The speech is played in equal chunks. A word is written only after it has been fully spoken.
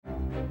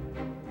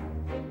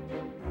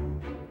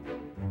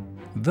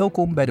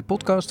Welkom bij de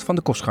podcast van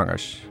de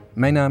Kostgangers.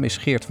 Mijn naam is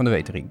Geert van de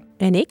Wetering.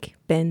 En ik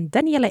ben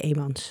Danielle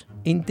Eemans.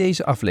 In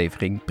deze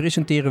aflevering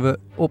presenteren we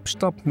Op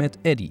stap met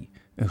Eddy.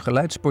 Een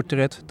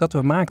geluidsportret dat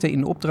we maakten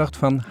in opdracht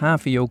van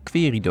HVO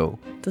Querido.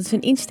 Dat is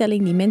een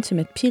instelling die mensen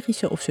met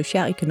psychische of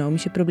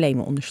sociaal-economische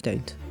problemen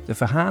ondersteunt. De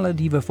verhalen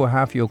die we voor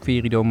HVO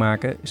Querido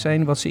maken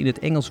zijn wat ze in het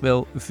Engels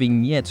wel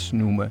vignettes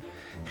noemen.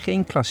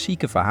 Geen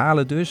klassieke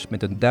verhalen dus,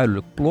 met een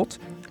duidelijk plot.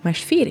 Maar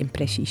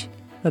sfeerimpressies,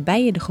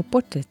 waarbij je de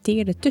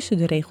geportretteerde tussen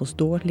de regels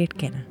door leert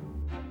kennen.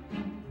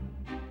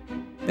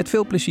 Met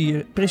veel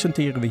plezier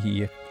presenteren we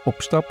hier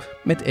Op stap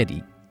met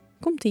Eddy.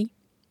 Komt-ie.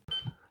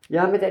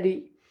 Ja, met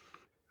Eddy.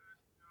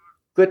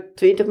 Goed,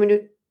 20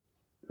 minuten.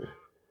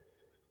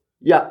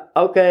 Ja,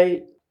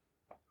 oké.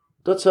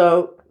 Tot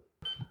zo.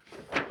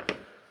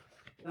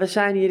 We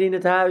zijn hier in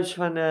het huis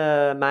van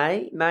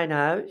mijn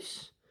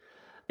huis.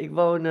 Ik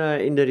woon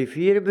in de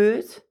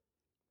rivierenbuurt.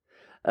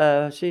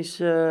 Sinds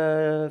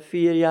 4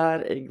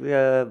 jaar. Ik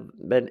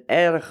ben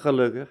erg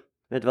gelukkig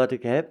met wat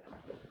ik heb.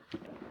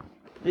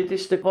 Dit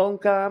is de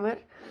woonkamer,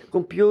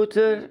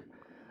 computer,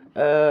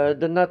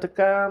 de natte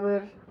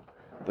kamer.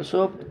 Pas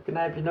op,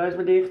 knijp je neus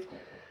maar dicht.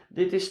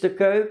 Dit is de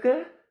keuken.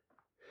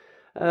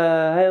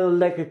 Heel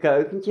lekker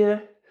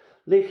keukentje.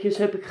 Lichtjes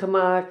heb ik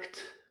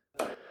gemaakt.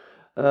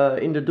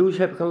 In de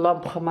douche heb ik een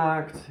lamp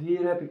gemaakt.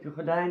 Hier heb ik de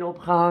gordijnen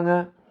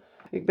opgehangen.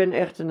 Ik ben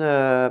echt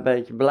een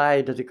beetje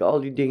blij dat ik al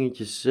die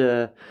dingetjes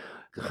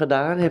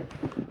gedaan heb.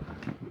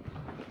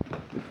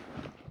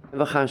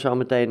 We gaan zo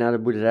meteen naar de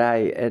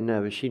boerderij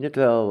en we zien het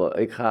wel.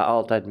 Ik ga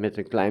altijd met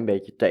een klein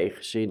beetje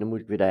tegenzin, dan moet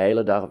ik weer de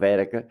hele dag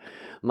werken.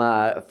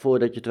 Maar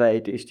voordat je het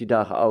weet is die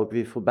dag ook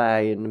weer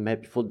voorbij en dan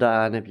heb je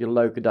voldaan, heb je een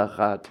leuke dag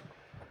gehad.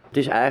 Het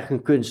is eigenlijk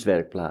een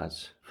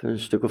kunstwerkplaats. Voor een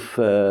stuk of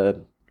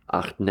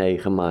 8,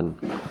 9 man.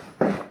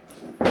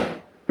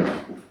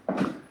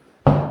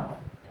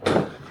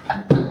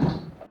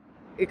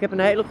 Ik heb een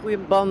hele goede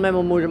band met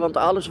mijn moeder, want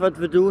alles wat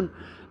we doen,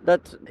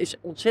 dat is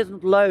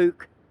ontzettend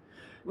leuk.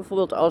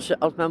 Bijvoorbeeld als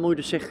mijn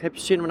moeder zegt, heb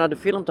je zin om naar de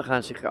film te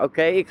gaan? Zeg ik,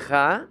 oké, ik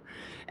ga.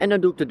 En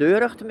dan doe ik de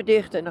deur achter me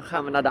dicht en dan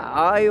gaan we naar de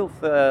AI of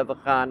we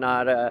gaan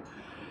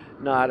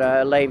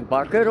naar Leen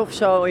Bakker of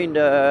zo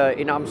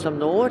in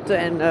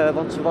Amsterdam-Noord.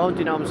 Want ze woont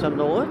in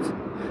Amsterdam-Noord.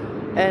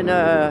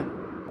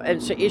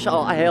 En ze is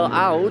al heel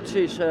oud,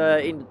 ze is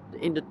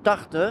in de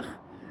 80.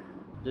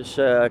 Dus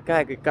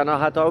kijk, ik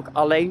had ook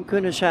alleen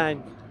kunnen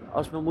zijn.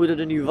 Als mijn moeder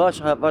er nu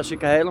was, was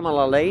ik helemaal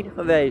alleen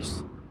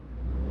geweest.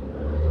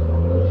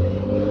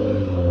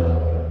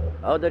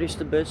 Oh, daar is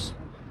de bus.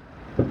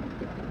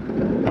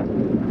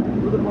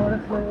 Goedemorgen.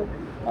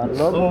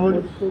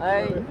 Hallo.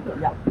 Hey.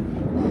 Ja.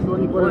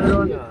 Sorry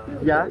voor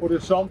Ja? voor de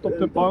zand op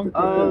de bank.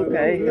 Oh,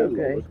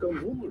 oké.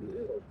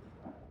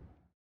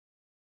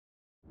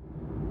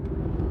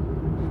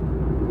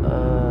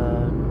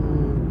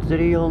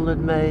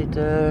 300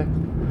 meter,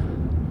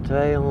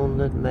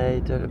 200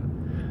 meter.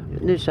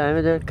 Nu zijn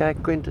we er. Kijk,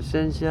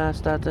 Quintessentia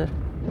staat er.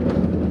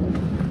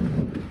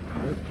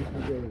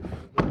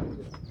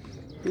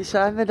 Hier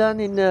zijn we dan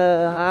in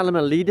Haarlem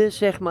en Lieden,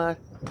 zeg maar.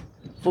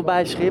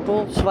 Voorbij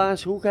Schiphol,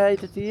 Zwaanshoek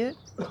heet het hier.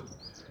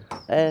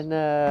 En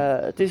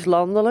het is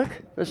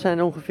landelijk. We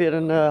zijn ongeveer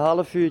een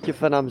half uurtje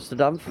van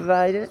Amsterdam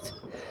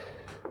verwijderd.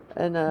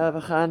 En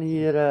we gaan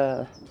hier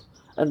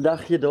een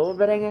dagje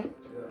doorbrengen.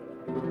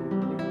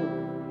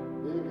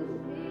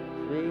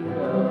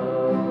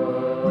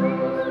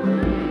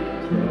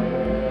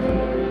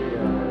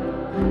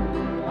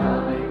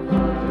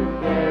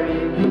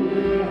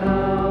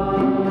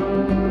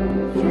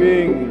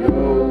 Swing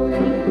low,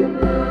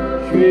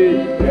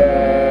 sweet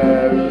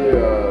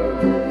chariot,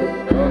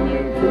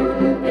 coming to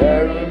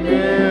carry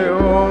me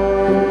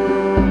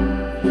home.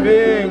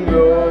 Swing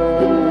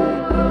low,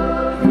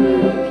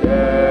 sweet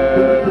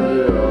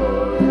chariot,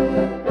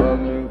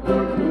 coming to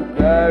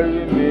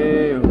carry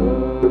me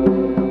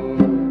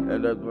home.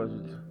 En dat was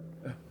het.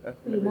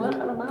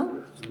 Goedemorgen allemaal.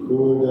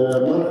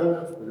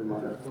 Goedemorgen.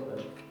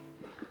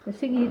 We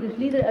zingen hier dus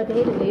liederen uit de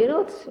hele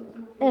wereld.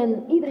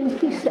 En iedereen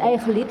kiest zijn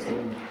eigen lied,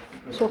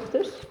 's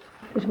ochtends.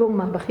 Dus Wong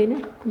mag beginnen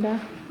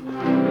vandaag.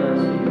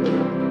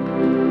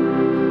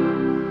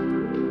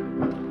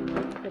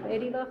 Op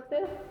Eddy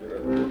wachten.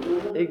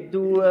 Ik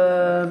doe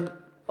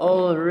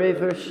All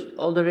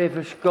the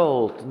Rivers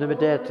Cold, nummer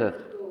 30.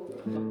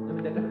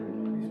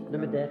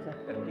 Nummer 30.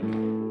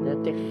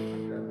 30.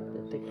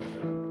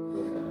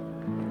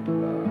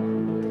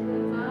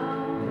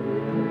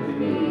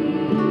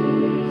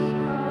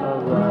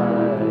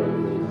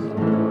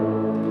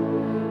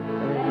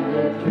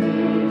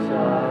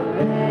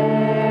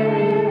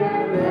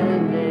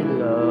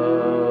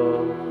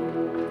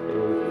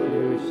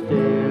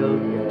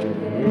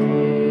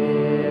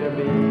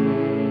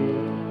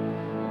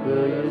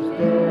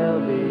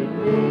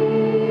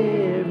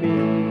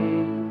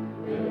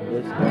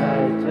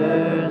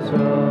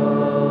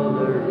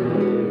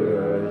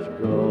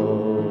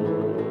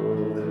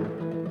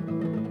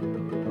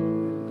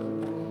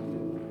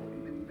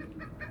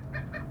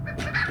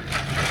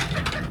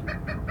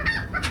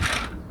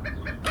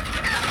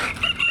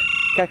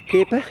 Kijk,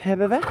 kippen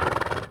hebben we.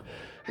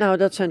 Nou,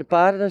 dat zijn de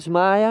paarden. Dat is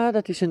Maya,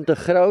 dat is de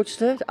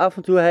grootste. Af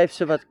en toe heeft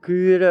ze wat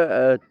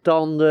kuren.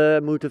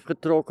 Tanden moeten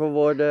getrokken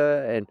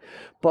worden en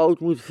poot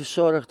moet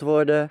verzorgd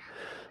worden.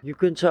 Je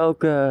kunt ze ook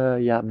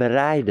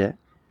berijden.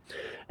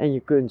 En je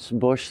kunt ze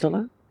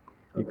borstelen.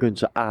 Je kunt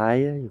ze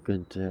aaien. Je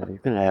kunt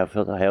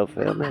heel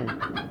veel mee.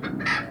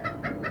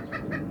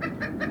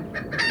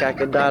 Kijk,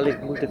 en daar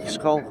moet even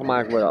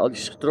schoongemaakt worden. Al die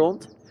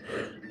stront.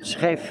 Het is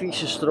geen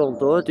vieze stront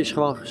hoor. Het is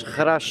gewoon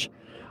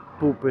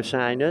graspoepen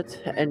zijn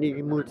het. En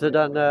die moeten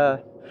dan...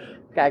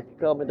 Kijk, die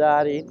komen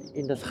daarin.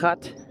 In dat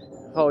gat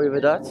gooien we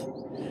dat.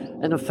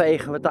 En dan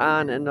vegen we het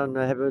aan. En dan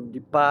hebben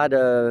die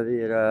paarden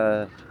weer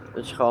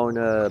een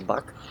schone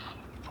bak.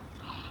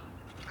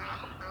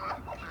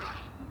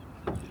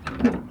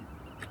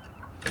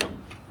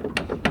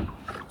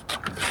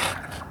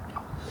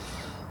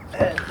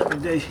 En dan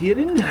ik deze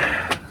hierin.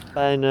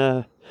 Bij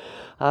een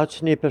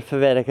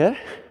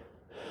houtsnipperverwerker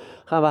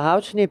gaan we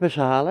houtsnippers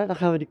halen. Dan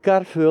gaan we die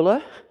kar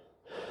vullen.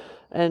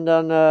 En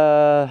dan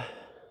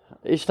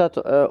is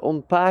dat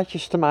om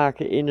paadjes te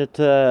maken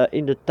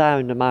in de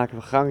tuin. Dan maken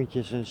we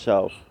gangetjes en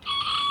zo.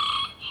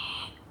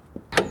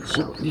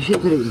 Zo, die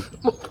zit erin.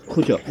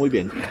 Goed zo, mooi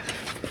ben.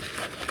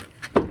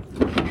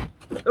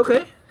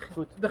 Oké,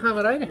 goed. Dan gaan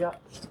we rijden. Ja.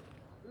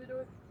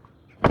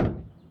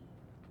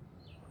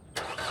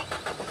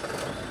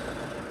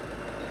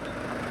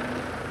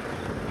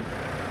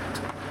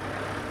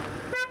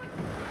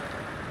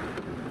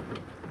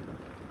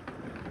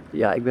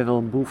 Ja, ik ben wel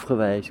een boef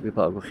geweest. Ik heb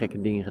ook wel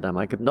gekke dingen gedaan.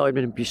 Maar ik heb nooit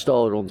met een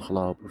pistool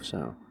rondgelopen of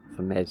zo. Of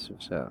een mes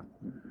of zo.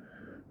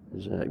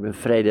 Dus ik ben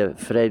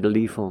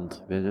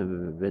vredelievend.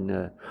 Ik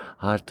ben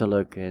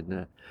hartelijk.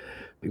 En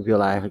ik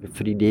wil eigenlijk een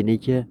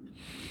vriendinnetje.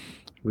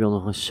 Ik wil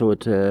nog een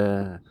soort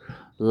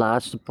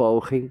laatste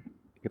poging.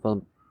 Ik heb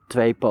al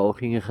 2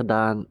 pogingen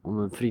gedaan om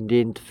een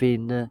vriendin te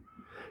vinden.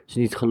 Is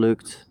niet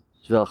gelukt.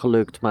 Is wel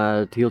gelukt, maar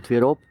het hield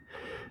weer op.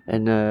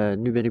 En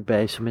nu ben ik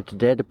bezig met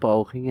de 3e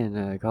poging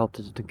en ik hoop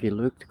dat het een keer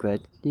lukt, ik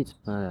weet het niet.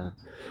 Maar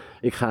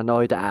ik ga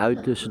nooit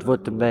uit, dus het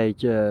wordt een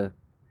beetje...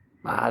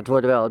 maar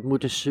het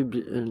moet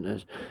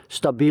een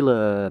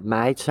stabiele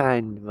meid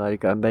zijn waar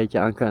ik een beetje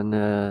aan kan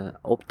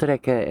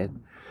optrekken.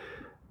 En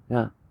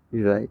ja,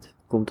 wie weet,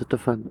 komt het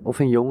ervan. Of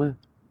een jongen.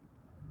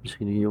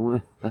 Misschien een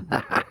jongen.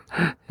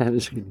 Ja,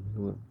 misschien een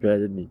jongen, ik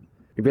weet het niet.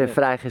 Ik ben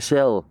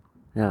vrijgezel.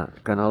 Ja,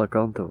 ik kan alle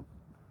kanten op.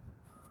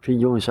 Ik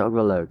vind jongens ook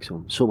wel leuk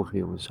soms. Sommige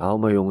jongens,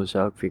 homo-jongens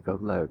ook, vind ik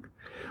ook leuk.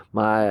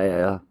 Maar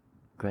ja,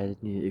 ik weet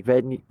het niet.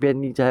 Ik ben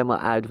niet helemaal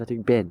uit wat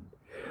ik ben.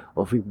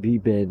 Of ik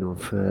bi ben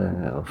of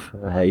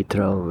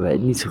hetero, weet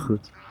ik niet zo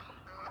goed.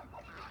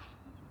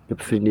 Ik heb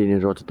een vriendin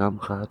in Rotterdam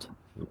gehad.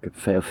 Ik heb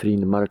veel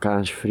vrienden,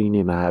 Marokkaanse vrienden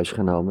in mijn huis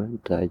genomen, een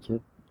tijdje.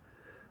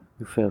 Ik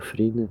heb veel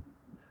vrienden.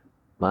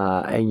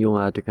 Maar één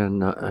jongen had ik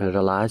een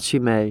relatie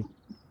mee.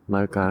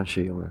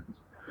 Marokkaanse jongen.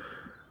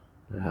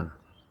 Ja.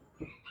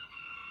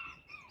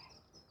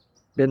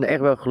 Ik ben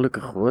echt wel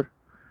gelukkig hoor.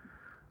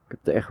 Ik heb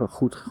het echt wel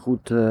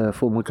goed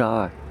voor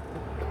elkaar.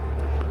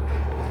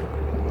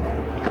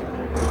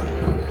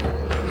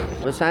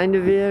 We zijn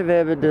er weer. We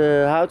hebben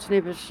de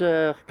houtsnippers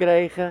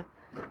gekregen.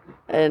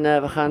 En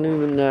we gaan nu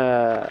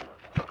een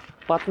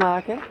pad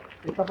maken.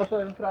 Ik ga pas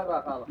even een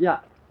kruiwagen halen.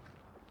 Ja.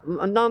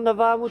 En dan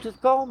waar moet het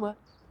komen?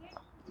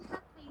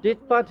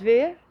 Dit pad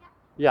weer?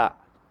 Ja.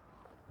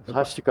 Het is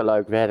hartstikke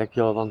leuk werk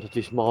joh, want het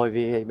is mooi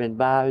weer. Je bent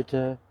buiten.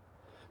 Er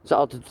is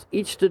altijd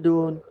iets te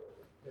doen.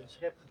 Ik heb een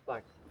schep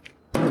gepakt.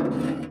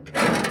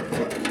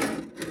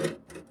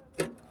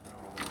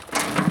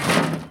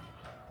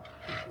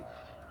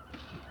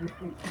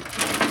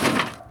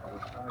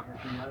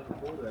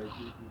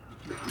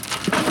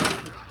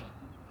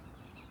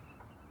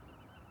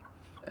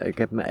 Ik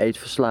heb mijn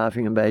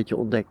eetverslaving een beetje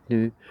ontdekt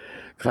nu.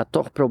 Ik ga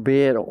toch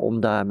proberen om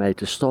daarmee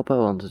te stoppen,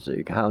 want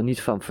ik hou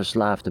niet van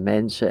verslaafde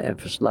mensen en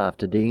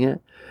verslaafde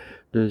dingen.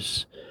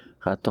 Dus ik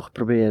ga toch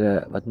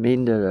proberen wat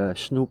minder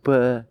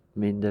snoepen,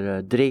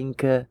 minder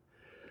drinken.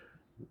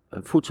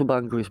 Een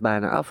voedselbank is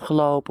bijna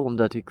afgelopen,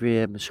 omdat ik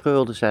weer mijn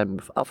schulden zijn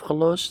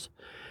afgelost.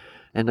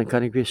 En dan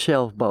kan ik weer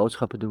zelf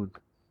boodschappen doen.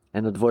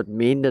 En dat wordt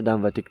minder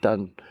dan wat ik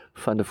dan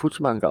van de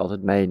voedselbank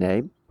altijd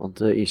meeneem.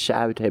 Want in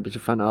Zuid hebben ze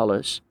van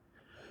alles.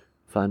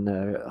 Van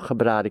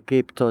gebraden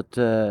kip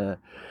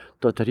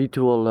tot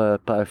ritual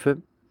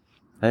parfum.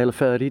 Heel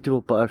veel ritual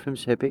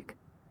parfums heb ik.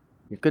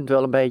 Je kunt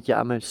wel een beetje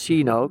aan me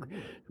zien ook.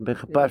 Ik ben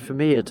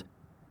geparfumeerd.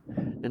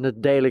 En dat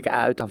deel ik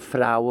uit aan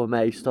vrouwen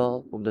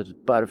meestal, omdat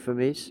het parfum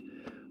is.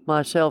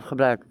 Maar zelf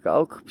gebruik ik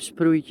ook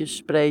sproeitjes,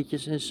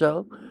 spreetjes en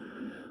zo.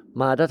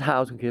 Maar dat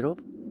houdt een keer op.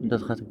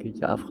 Dat gaat een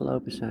keertje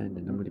afgelopen zijn.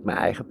 En dan moet ik mijn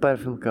eigen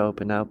parfum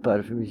kopen. Nou,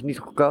 parfum is niet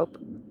goedkoop.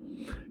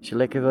 Als je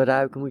lekker wil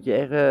ruiken, moet je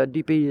echt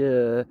diep in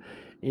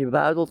je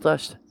buidel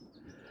tasten.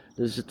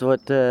 Dus het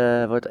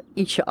wordt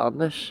ietsje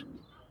anders.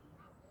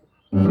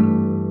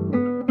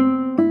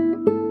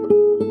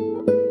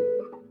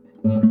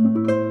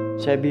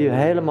 Ze hebben hier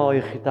hele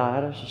mooie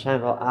gitaren. Ze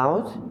zijn wel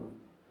oud.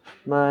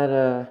 Maar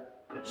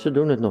ze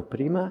doen het nog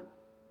prima.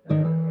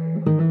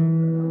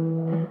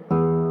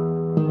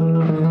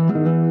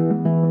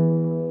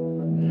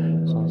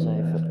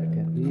 Ik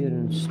heb hier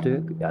een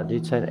stuk. Ja,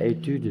 dit zijn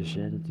etudes,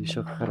 hè. Dat is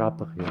zo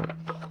grappig, joh.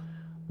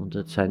 Want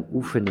het zijn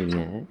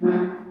oefeningen, hè.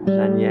 Ze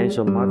zijn niet eens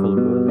zo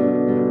makkelijk, hoor.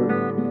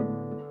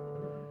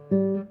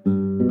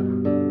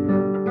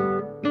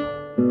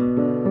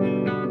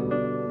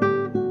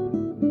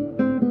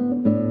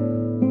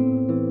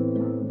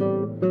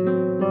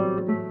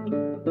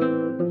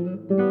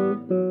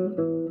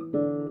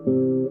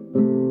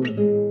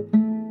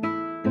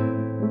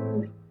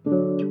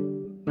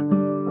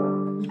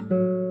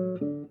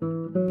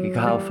 Ik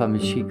hou van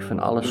muziek, van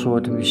alle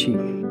soorten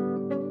muziek.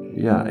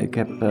 Ja, ik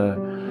heb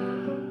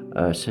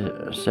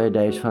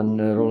cd's van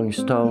de Rolling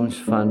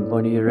Stones, van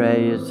Bonnie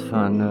Raitt,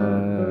 van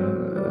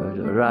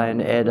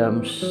Ryan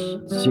Adams,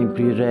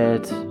 Simply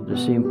Red, The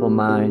Simple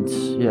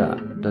Minds. Ja,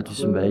 dat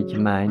is een beetje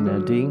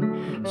mijn ding.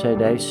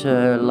 Cd's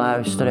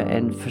luisteren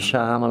en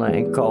verzamelen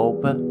en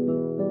kopen.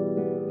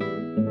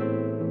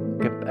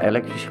 Ik heb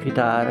elektrische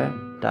gitaren.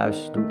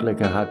 Thuis doe ik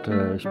lekker hard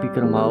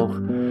speaker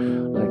omhoog,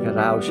 lekker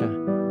rausen.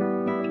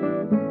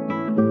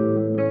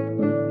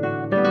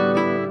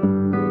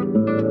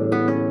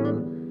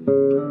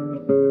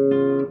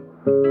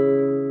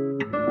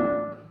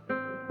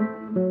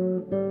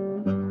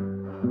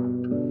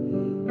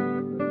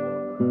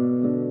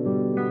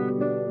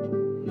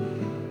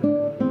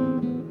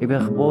 Ik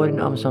ben geboren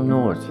in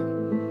Amsterdam-Noord.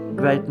 Ik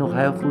weet nog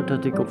heel goed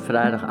dat ik op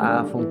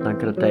vrijdagavond naar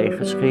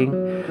Krategas ging.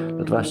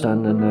 Dat was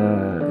dan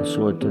een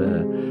soort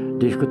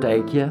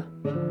discotheekje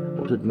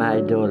op het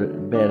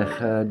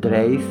Meidorberg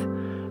dreef.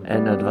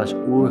 En dat was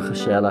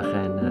oergezellig.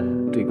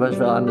 En ik was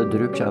wel aan de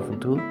drugs af en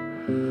toe.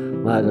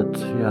 Maar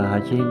dat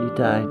had je in die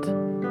tijd.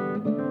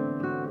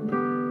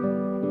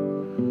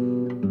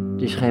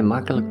 Het is geen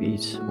makkelijk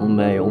iets om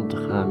mee om te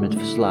gaan met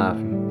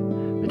verslaving.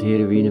 Met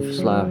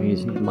heroïneverslaving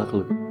is niet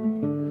makkelijk.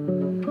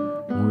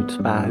 Je moet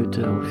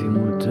spuiten of je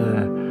moet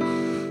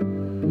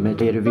met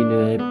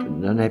heroïne,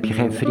 dan heb je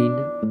geen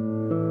vrienden.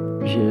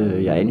 Dus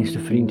je enigste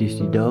vriend is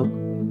die dood.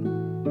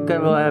 Het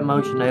kan wel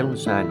emotioneel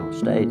zijn nog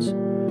steeds.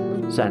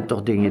 Het zijn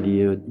toch dingen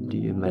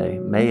die je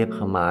mee hebt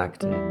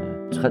gemaakt. En,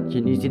 het gaat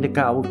je niet in de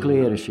koude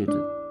kleren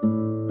zitten.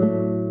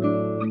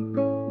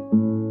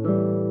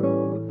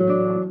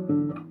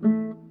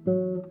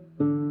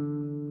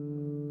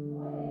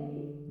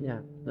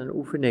 Ja, dan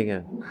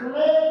oefeningen.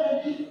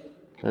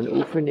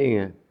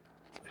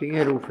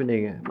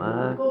 Vingeroefeningen,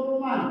 maar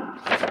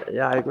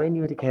ja, ik weet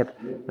niet wat ik heb.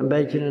 Een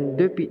beetje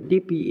een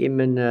dippie in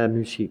mijn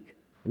muziek,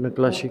 in mijn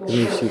klassieke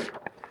muziek.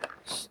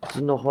 Er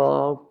zijn nog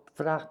wel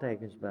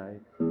vraagtekens bij.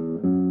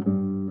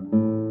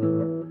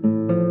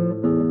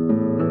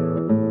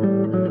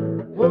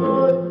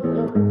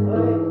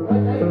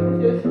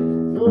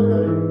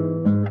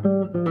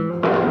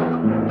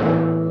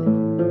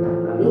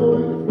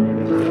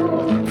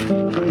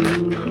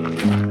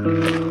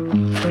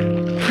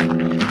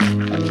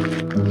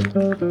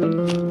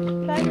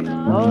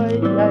 Hoi,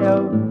 jij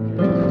ook.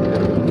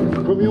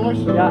 Kom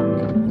jongens. Ja.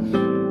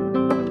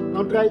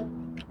 André.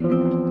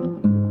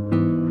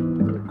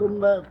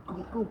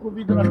 Kom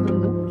wie erachter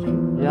moet.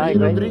 Ja, ik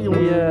weet niet.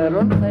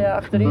 Ron, ga je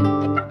achterin?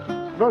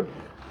 Ron.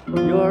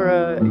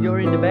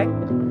 You're in the back.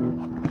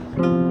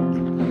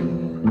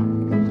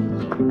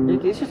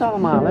 Dit is het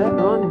allemaal, hè?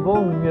 Ron,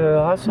 Bong,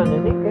 Hassan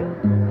en ik, hè?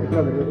 Ik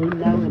kan er erin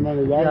nemen, maar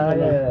jij. Ja.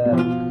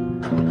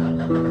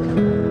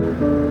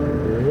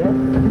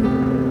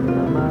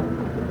 Ja, maar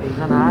ik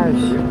ga naar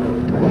huis.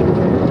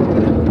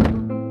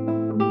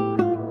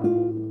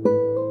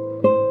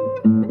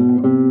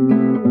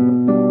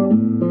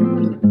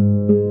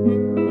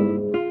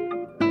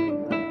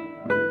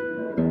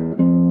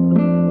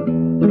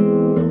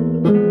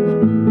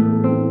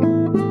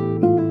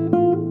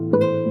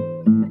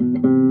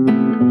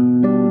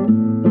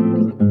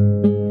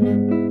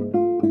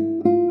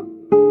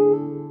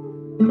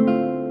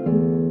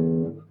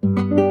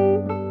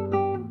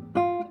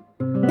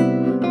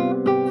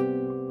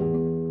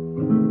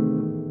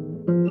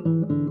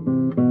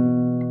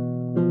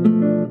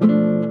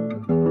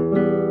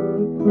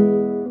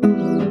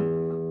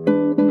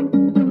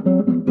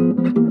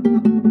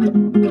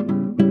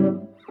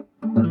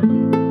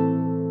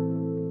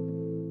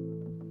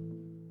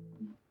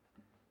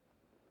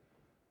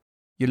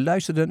 Je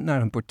luisterde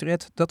naar een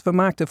portret dat we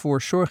maakten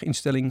voor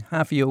zorginstelling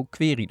HVO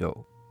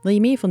Querido. Wil je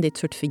meer van dit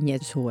soort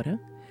vignettes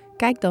horen?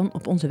 Kijk dan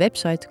op onze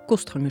website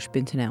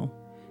kostgangers.nl.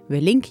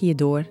 We linken je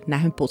door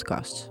naar hun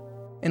podcasts.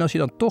 En als je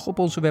dan toch op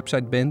onze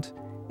website bent,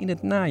 in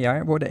het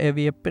najaar worden er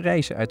weer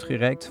prijzen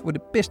uitgereikt voor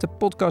de beste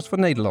podcast van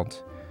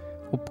Nederland.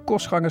 Op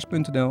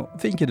kostgangers.nl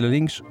vind je de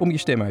links om je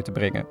stem uit te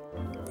brengen.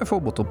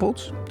 Bijvoorbeeld op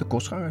ons, de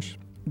Kostgangers.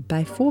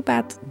 Bij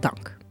voorbaat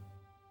dank.